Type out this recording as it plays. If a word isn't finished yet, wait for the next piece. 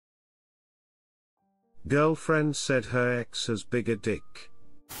Girlfriend said her ex has bigger dick.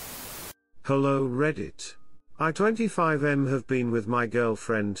 Hello Reddit. I 25M have been with my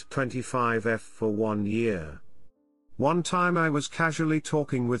girlfriend 25F for 1 year. One time I was casually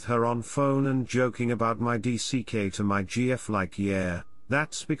talking with her on phone and joking about my DCK to my GF like yeah,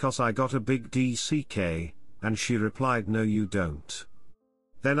 that's because I got a big DCK, and she replied no you don't.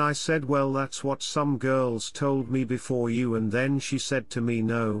 Then I said well that's what some girls told me before you, and then she said to me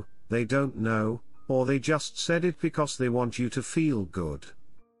no, they don't know, or they just said it because they want you to feel good.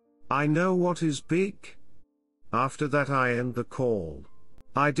 I know what is big. After that I end the call.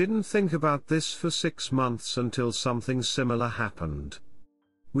 I didn't think about this for 6 months until something similar happened.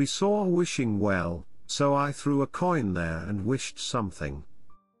 We saw a wishing well, so I threw a coin there and wished something.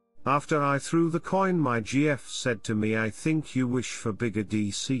 After I threw the coin my GF said to me I think you wish for bigger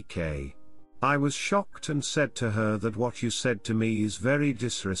DCK. I was shocked and said to her that what you said to me is very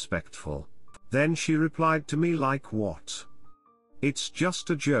disrespectful. Then she replied to me like what? It's just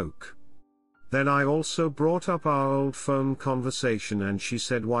a joke. Then I also brought up our old phone conversation and she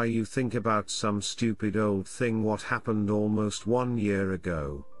said why you think about some stupid old thing what happened almost 1 year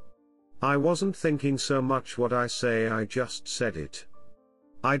ago. I wasn't thinking so much what I say, I just said it.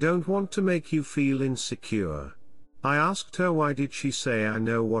 I don't want to make you feel insecure. I asked her why did she say I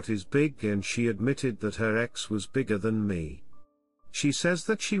know what is big, and she admitted that her ex was bigger than me. She says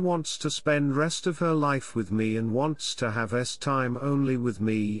that she wants to spend rest of her life with me and wants to have time only with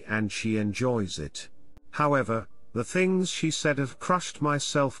me, and she enjoys it. However, the things she said have crushed my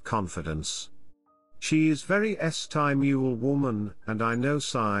self-confidence. She is very time-mule woman, and I know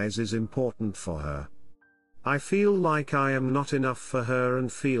size is important for her. I feel like I am not enough for her and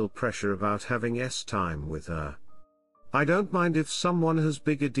feel pressure about having time with her. I don't mind if someone has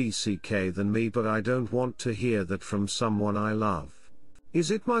bigger DCK than me, but I don't want to hear that from someone I love. Is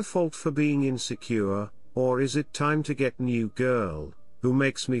it my fault for being insecure, or is it time to get new girl, who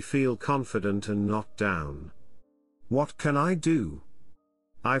makes me feel confident and not down? What can I do?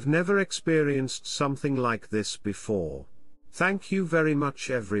 I've never experienced something like this before. Thank you very much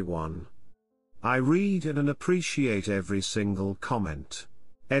everyone. I read and appreciate every single comment.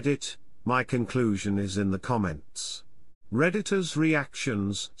 Edit, my conclusion is in the comments. Redditors'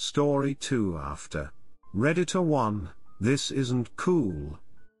 reactions, story 2 after. Redditor 1, this isn't cool.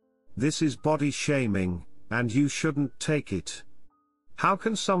 This is body shaming, and you shouldn't take it. How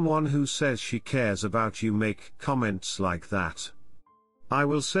can someone who says she cares about you make comments like that? I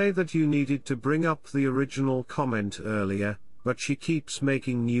will say that you needed to bring up the original comment earlier, but she keeps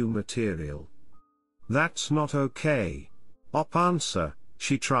making new material. That's not okay. Op answer,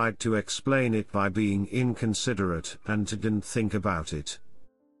 she tried to explain it by being inconsiderate and didn't think about it.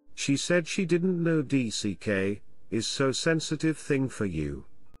 She said she didn't know DCK is so sensitive thing for you.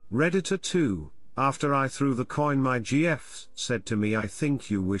 Redditor 2, after I threw the coin my GF said to me I think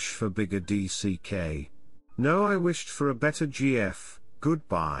you wish for bigger DCK. No, I wished for a better GF,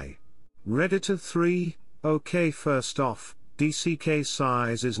 goodbye. Redditor 3, okay, first off, DCK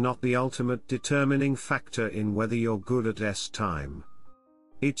size is not the ultimate determining factor in whether you're good at time.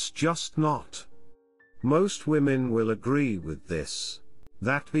 It's just not. Most women will agree with this.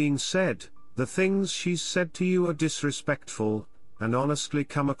 That being said, the things she's said to you are disrespectful, and honestly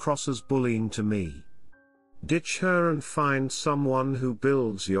come across as bullying to me. Ditch her and find someone who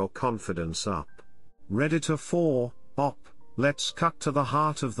builds your confidence up. Redditor 4, op, let's cut to the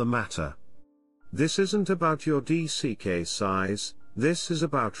heart of the matter. This isn't about your DCK size, this is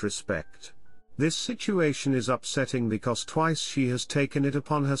about respect. This situation is upsetting because twice she has taken it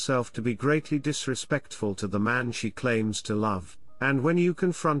upon herself to be greatly disrespectful to the man she claims to love, and when you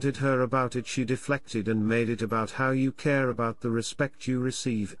confronted her about it she deflected and made it about how you care about the respect you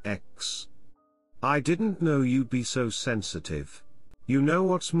receive. I didn't know you'd be so sensitive. You know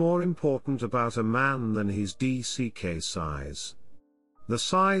what's more important about a man than his DCK size? The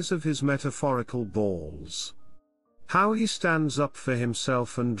size of his metaphorical balls. How he stands up for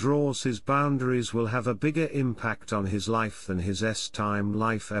himself and draws his boundaries will have a bigger impact on his life than his time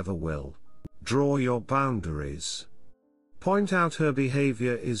life ever will. Draw your boundaries. Point out her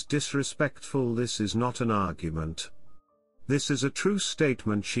behavior is disrespectful. This is not an argument. This is a true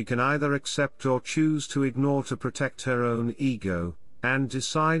statement she can either accept or choose to ignore to protect her own ego, and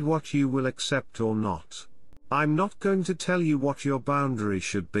decide what you will accept or not. I'm not going to tell you what your boundary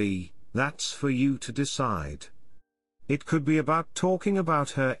should be, that's for you to decide. It could be about talking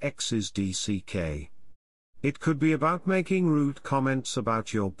about her ex's DCK. It could be about making rude comments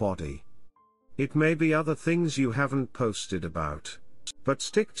about your body. It may be other things you haven't posted about. But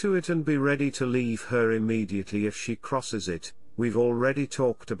stick to it and be ready to leave her immediately if she crosses it. We've already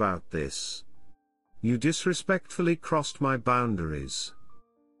talked about this. You disrespectfully crossed my boundaries.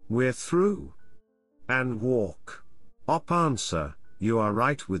 We're through. And walk. Op answer, you are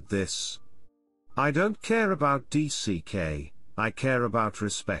right with this. I don't care about DCK, I care about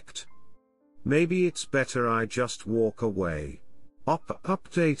respect. Maybe it's better I just walk away. Op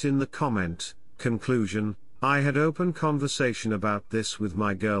update in the comment, conclusion, I had open conversation about this with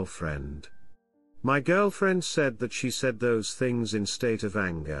my girlfriend. My girlfriend said that she said those things in state of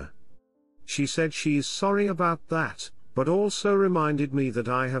anger. She said she is sorry about that, but also reminded me that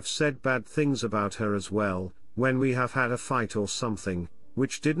I have said bad things about her as well, when we have had a fight or something,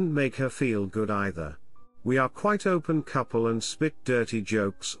 which didn't make her feel good either. We are quite open couple and spit dirty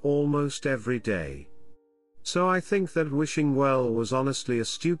jokes almost every day. So I think that wishing well was honestly a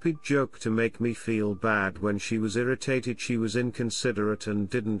stupid joke to make me feel bad when she was irritated. She was inconsiderate and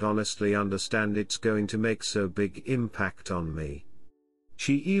didn't honestly understand it's going to make so big impact on me.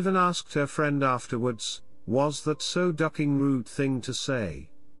 She even asked her friend afterwards, was that so ducking rude thing to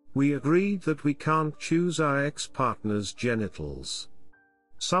say? We agreed that we can't choose our ex-partner's genitals.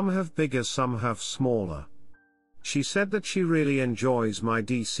 Some have bigger, some have smaller. She said that she really enjoys my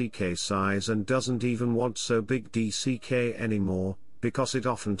DCK size and doesn't even want so big DCK anymore, because it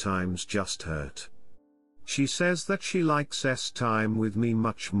oftentimes just hurt. She says that she likes time with me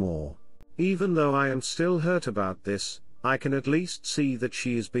much more. Even though I am still hurt about this, I can at least see that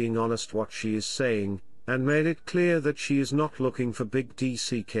she is being honest what she is saying, and made it clear that she is not looking for big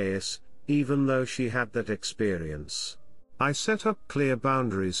DCKs, even though she had that experience. I set up clear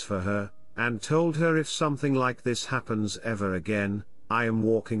boundaries for her, and told her if something like this happens ever again, I am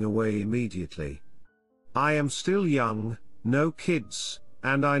walking away immediately. I am still young, no kids,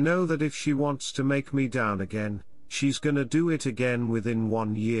 and I know that if she wants to make me down again, she's gonna do it again within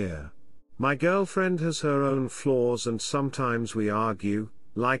 1 year. My girlfriend has her own flaws and sometimes we argue,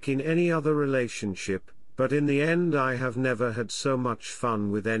 like in any other relationship, but in the end I have never had so much fun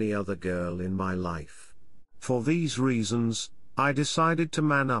with any other girl in my life. For these reasons, I decided to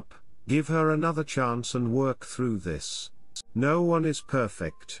man up, give her another chance and work through this. No one is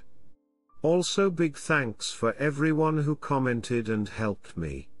perfect. Also big thanks for everyone who commented and helped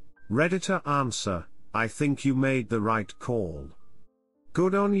me. Redditor answer, I think you made the right call.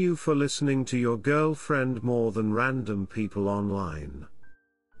 Good on you for listening to your girlfriend more than random people online.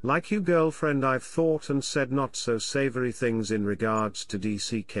 Like you girlfriend, I've thought and said not so savory things in regards to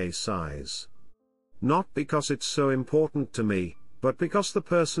DCK size. Not because it's so important to me, but because the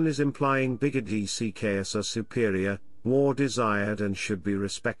person is implying bigger DCKs are superior, more desired and should be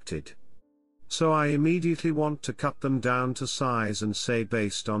respected. So I immediately want to cut them down to size and say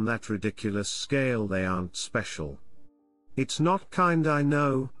based on that ridiculous scale they aren't special. It's not kind, I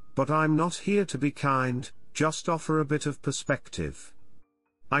know, but I'm not here to be kind, just offer a bit of perspective.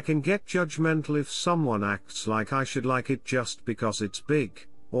 I can get judgmental if someone acts like I should like it just because it's big,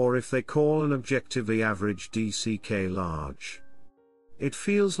 or if they call an objectively average DCK large. It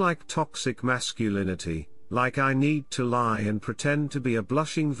feels like toxic masculinity, like I need to lie and pretend to be a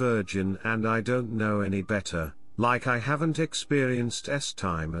blushing virgin and I don't know any better, like I haven't experienced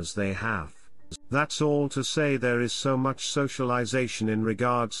time as they have. That's all to say there is so much socialization in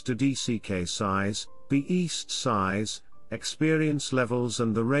regards to DCK size, beast size, experience levels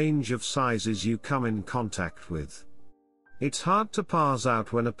and the range of sizes you come in contact with. It's hard to parse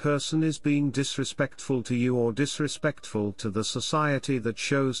out when a person is being disrespectful to you or disrespectful to the society that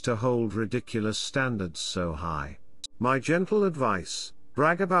chose to hold ridiculous standards so high. My gentle advice,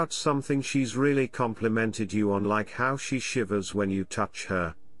 brag about something she's really complimented you on, like how she shivers when you touch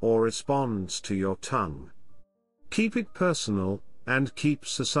her, or responds to your tongue. Keep it personal, and keep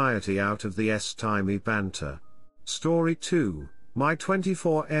society out of the timey banter. Story 2. My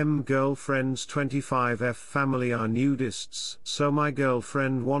 24M girlfriend's 25F family are nudists, so my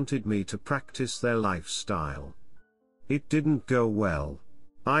girlfriend wanted me to practice their lifestyle. It didn't go well.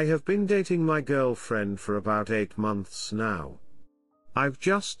 I have been dating my girlfriend for about 8 months now. I've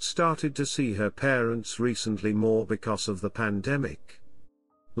just started to see her parents recently more because of the pandemic.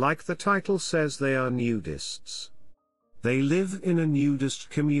 Like the title says, they are nudists. They live in a nudist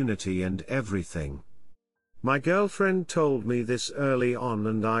community and everything. My girlfriend told me this early on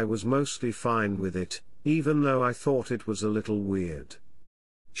and I was mostly fine with it, even though I thought it was a little weird.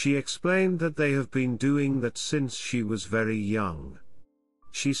 She explained that they have been doing that since she was very young.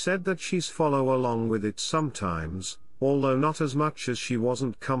 She said that she's follow along with it sometimes, although not as much as she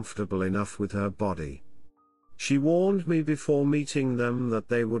wasn't comfortable enough with her body. She warned me before meeting them that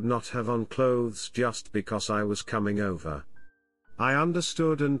they would not have on clothes just because I was coming over. I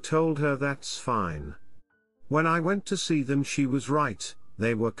understood and told her that's fine. When I went to see them, she was right,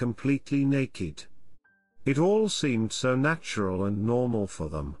 they were completely naked. It all seemed so natural and normal for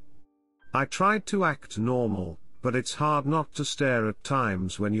them. I tried to act normal, but it's hard not to stare at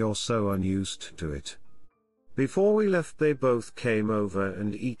times when you're so unused to it. Before we left, they both came over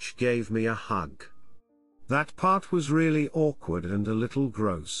and each gave me a hug. That part was really awkward and a little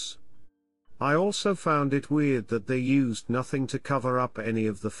gross. I also found it weird that they used nothing to cover up any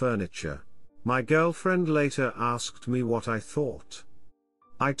of the furniture. My girlfriend later asked me what I thought.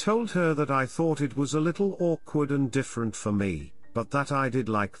 I told her that I thought it was a little awkward and different for me, but that I did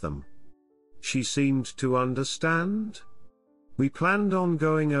like them. She seemed to understand. We planned on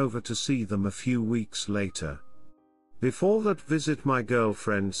going over to see them a few weeks later. Before that visit, my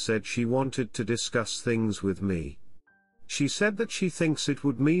girlfriend said she wanted to discuss things with me. She said that she thinks it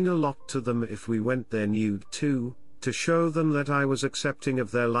would mean a lot to them if we went there nude too, to show them that I was accepting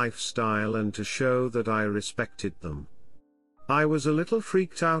of their lifestyle and to show that I respected them. I was a little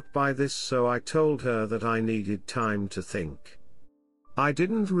freaked out by this, so I told her that I needed time to think. I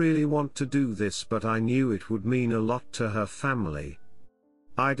didn't really want to do this, but I knew it would mean a lot to her family.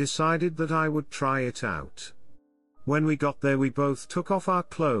 I decided that I would try it out. When we got there, we both took off our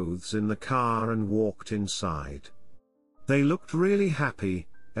clothes in the car and walked inside. They looked really happy,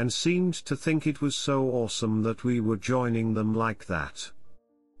 and seemed to think it was so awesome that we were joining them like that.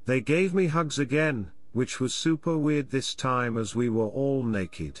 They gave me hugs again, which was super weird this time as we were all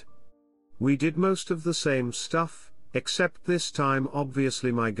naked. We did most of the same stuff, except this time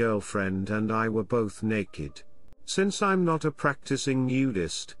obviously my girlfriend and I were both naked. Since I'm not a practicing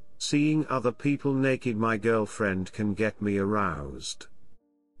nudist, seeing other people naked, my girlfriend can get me aroused.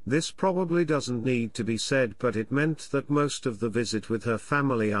 This probably doesn't need to be said, but it meant that most of the visit with her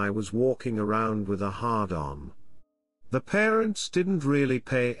family I was walking around with a hard-on. The parents didn't really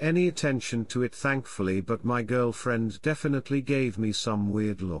pay any attention to it, thankfully, but my girlfriend definitely gave me some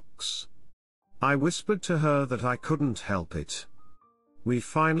weird looks. I whispered to her that I couldn't help it. We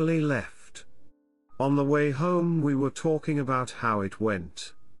finally left. On the way home we were talking about how it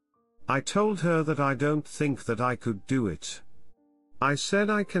went. I told her that I don't think that I could do it. I said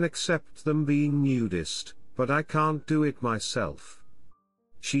I can accept them being nudist, but I can't do it myself.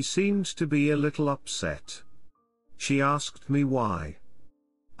 She seemed to be a little upset. She asked me why.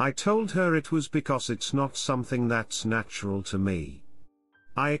 I told her it was because it's not something that's natural to me.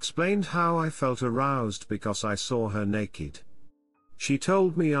 I explained how I felt aroused because I saw her naked. She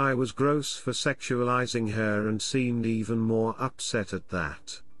told me I was gross for sexualizing her and seemed even more upset at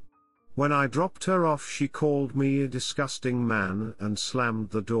that. When I dropped her off, she called me a disgusting man and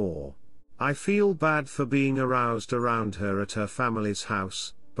slammed the door. I feel bad for being aroused around her at her family's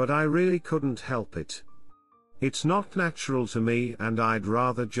house, but I really couldn't help it. It's not natural to me and I'd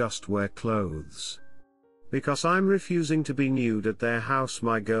rather just wear clothes. Because I'm refusing to be nude at their house,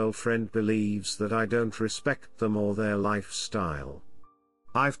 my girlfriend believes that I don't respect them or their lifestyle.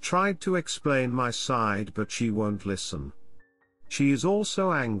 I've tried to explain my side, but she won't listen. She is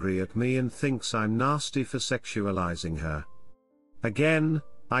also angry at me and thinks I'm nasty for sexualizing her. Again,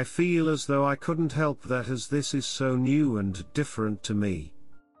 I feel as though I couldn't help that, as this is so new and different to me.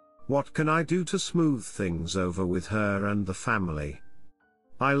 What can I do to smooth things over with her and the family?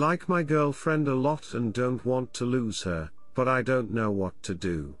 I like my girlfriend a lot and don't want to lose her, but I don't know what to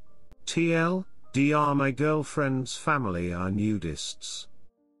do. TLDR, my girlfriend's family are nudists.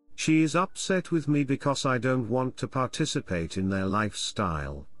 She is upset with me because I don't want to participate in their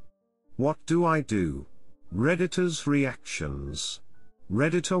lifestyle. What do I do? Redditors' reactions.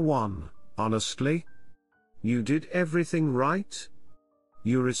 Redditor 1, honestly? You did everything right?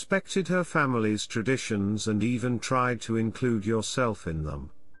 You respected her family's traditions and even tried to include yourself in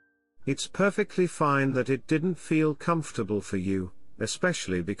them. It's perfectly fine that it didn't feel comfortable for you,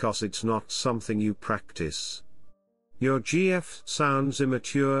 especially because it's not something you practice. Your GF sounds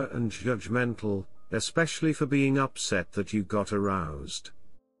immature and judgmental, especially for being upset that you got aroused.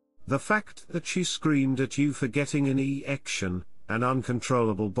 The fact that she screamed at you for getting an erection, an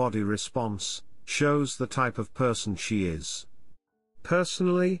uncontrollable body response, shows the type of person she is.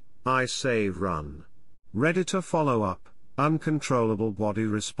 Personally, I say run. Redditor follow-up, uncontrollable body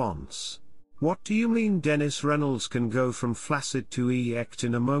response. What do you mean Dennis Reynolds can go from flaccid to erect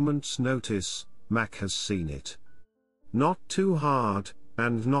in a moment's notice? Mac has seen it. Not too hard,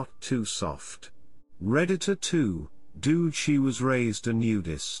 and not too soft. Redditor 2, dude, she was raised a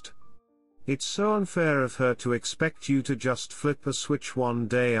nudist. It's so unfair of her to expect you to just flip a switch one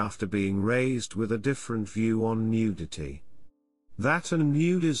day after being raised with a different view on nudity. That and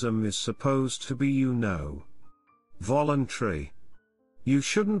nudism is supposed to be, voluntary. You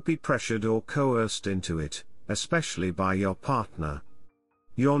shouldn't be pressured or coerced into it, especially by your partner.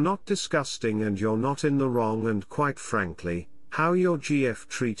 You're not disgusting and you're not in the wrong, and quite frankly, how your GF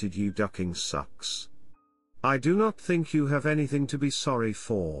treated you ducking sucks. I do not think you have anything to be sorry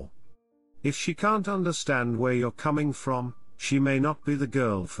for. If she can't understand where you're coming from, she may not be the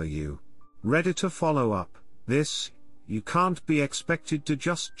girl for you. Ready to follow up this? You can't be expected to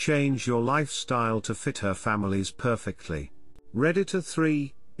just change your lifestyle to fit her family's perfectly. Reddit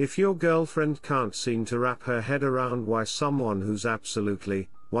 3, if your girlfriend can't seem to wrap her head around why someone who's absolutely,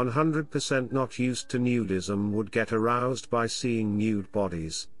 100% not used to nudism would get aroused by seeing nude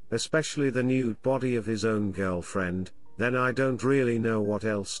bodies, especially the nude body of his own girlfriend, then I don't really know what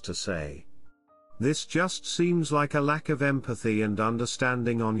else to say. This just seems like a lack of empathy and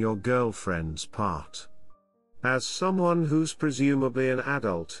understanding on your girlfriend's part. As someone who's presumably an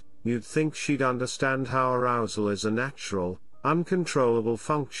adult, you'd think she'd understand how arousal is a natural, uncontrollable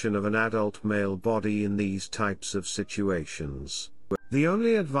function of an adult male body in these types of situations. The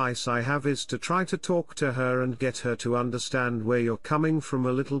only advice I have is to try to talk to her and get her to understand where you're coming from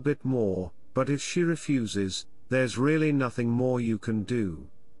a little bit more, but if she refuses, there's really nothing more you can do.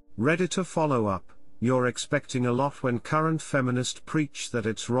 Ready to follow up? You're expecting a lot when current feminists preach that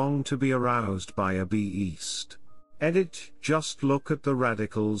it's wrong to be aroused by a beast. Edit, just look at the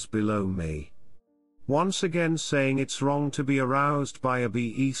radicals below me. Once again saying it's wrong to be aroused by a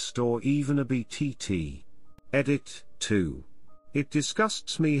beast or even a BTT. Edit, 2. It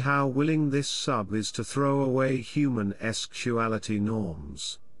disgusts me how willing this sub is to throw away human sexuality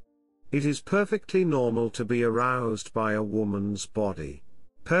norms. It is perfectly normal to be aroused by a woman's body.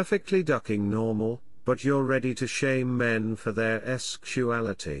 Perfectly ducking normal, but you're ready to shame men for their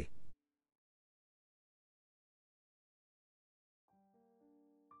sexuality.